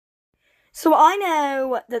So I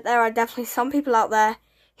know that there are definitely some people out there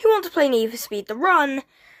who want to play Need for Speed The Run,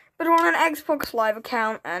 but are on an Xbox Live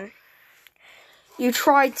account, and you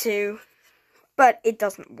try to, but it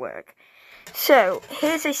doesn't work. So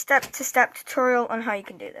here's a step-to-step tutorial on how you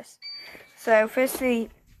can do this. So firstly,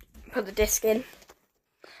 put the disc in.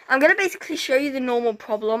 I'm going to basically show you the normal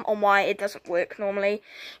problem on why it doesn't work normally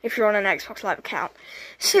if you're on an Xbox Live account.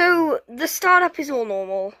 So the startup is all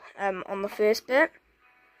normal on the first bit.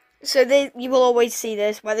 So you will always see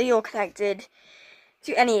this whether you're connected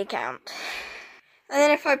to any account. And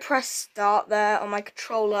then if I press start there on my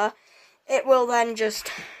controller, it will then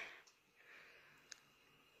just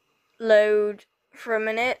load for a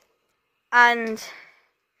minute, and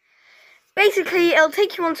basically it'll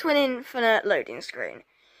take you onto an infinite loading screen.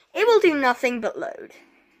 It will do nothing but load.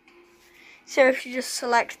 So if you just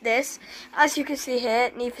select this, as you can see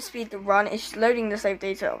here, Need for Speed The Run is loading the save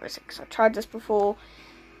data, obviously, because I've tried this before.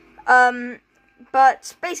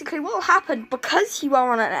 But basically what will happen, because you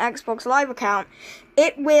are on an Xbox Live account,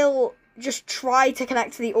 it will just try to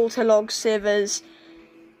connect to the Autolog servers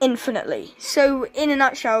infinitely. So in a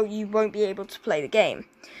nutshell, you won't be able to play the game.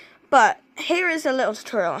 But here is a little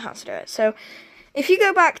tutorial on how to do it. So if you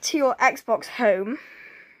go back to your Xbox home,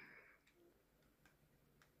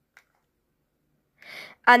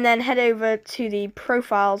 and then head over to the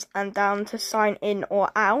profiles and down to sign in or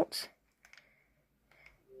out,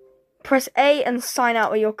 press A and sign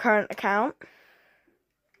out with your current account.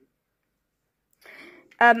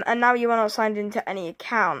 And now you are not signed into any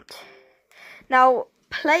account. Now,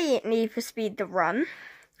 play Need for Speed The Run.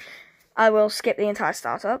 I will skip the entire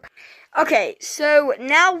startup. Okay, so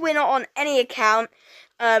now we're not on any account.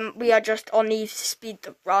 We are just on Need for Speed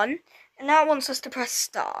The Run. And now it wants us to press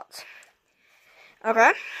start.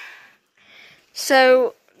 Okay.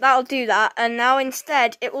 So that'll do that. And now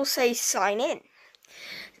instead, it will say sign in.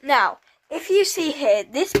 Now, if you see here,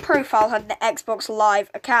 this profile had the Xbox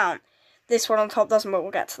Live account. This one on top doesn't, but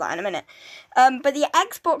we'll get to that in a minute. But the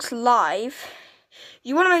Xbox Live,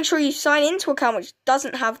 you want to make sure you sign into an account which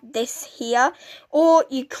doesn't have this here, or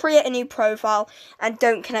you create a new profile and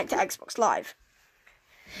don't connect to Xbox Live.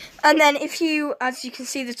 And then if you, as you can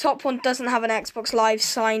see, the top one doesn't have an Xbox Live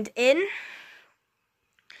signed in.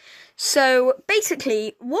 So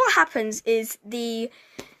basically, what happens is the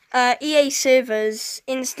EA servers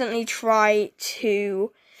instantly try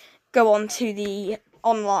to go onto the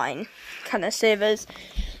online kind of servers,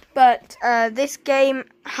 but this game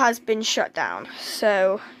has been shut down,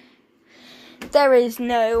 so there is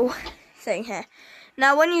no thing here.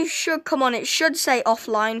 Now when you should come on, it should say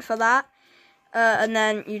offline for that, and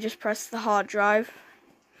then you just press the hard drive.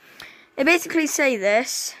 It basically say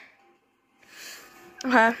this,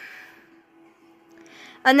 okay.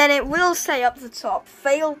 And then it will say up the top,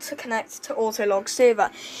 failed to connect to Autolog server.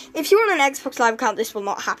 If you're on an Xbox Live account, this will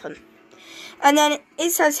not happen. And then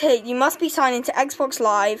it says here, you must be signed into Xbox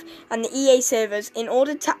Live and the EA servers in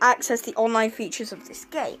order to access the online features of this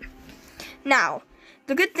game. Now,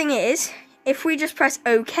 the good thing is, if we just press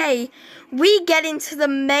OK, we get into the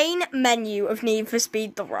main menu of Need for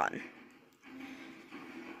Speed The Run.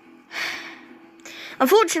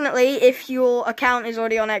 Unfortunately, if your account is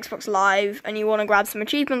already on Xbox Live and you want to grab some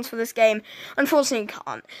achievements for this game, unfortunately you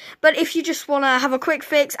can't. But if you just want to have a quick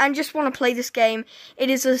fix and just want to play this game, it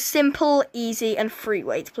is a simple, easy, and free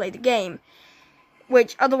way to play the game,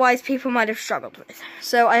 which otherwise people might have struggled with.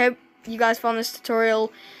 So I hope you guys found this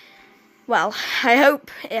tutorial, well, I hope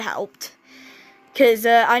it helped. Because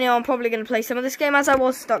I know I'm probably going to play some of this game, as I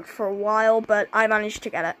was stuck for a while, but I managed to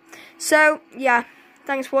get it. So, yeah,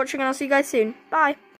 thanks for watching, and I'll see you guys soon. Bye!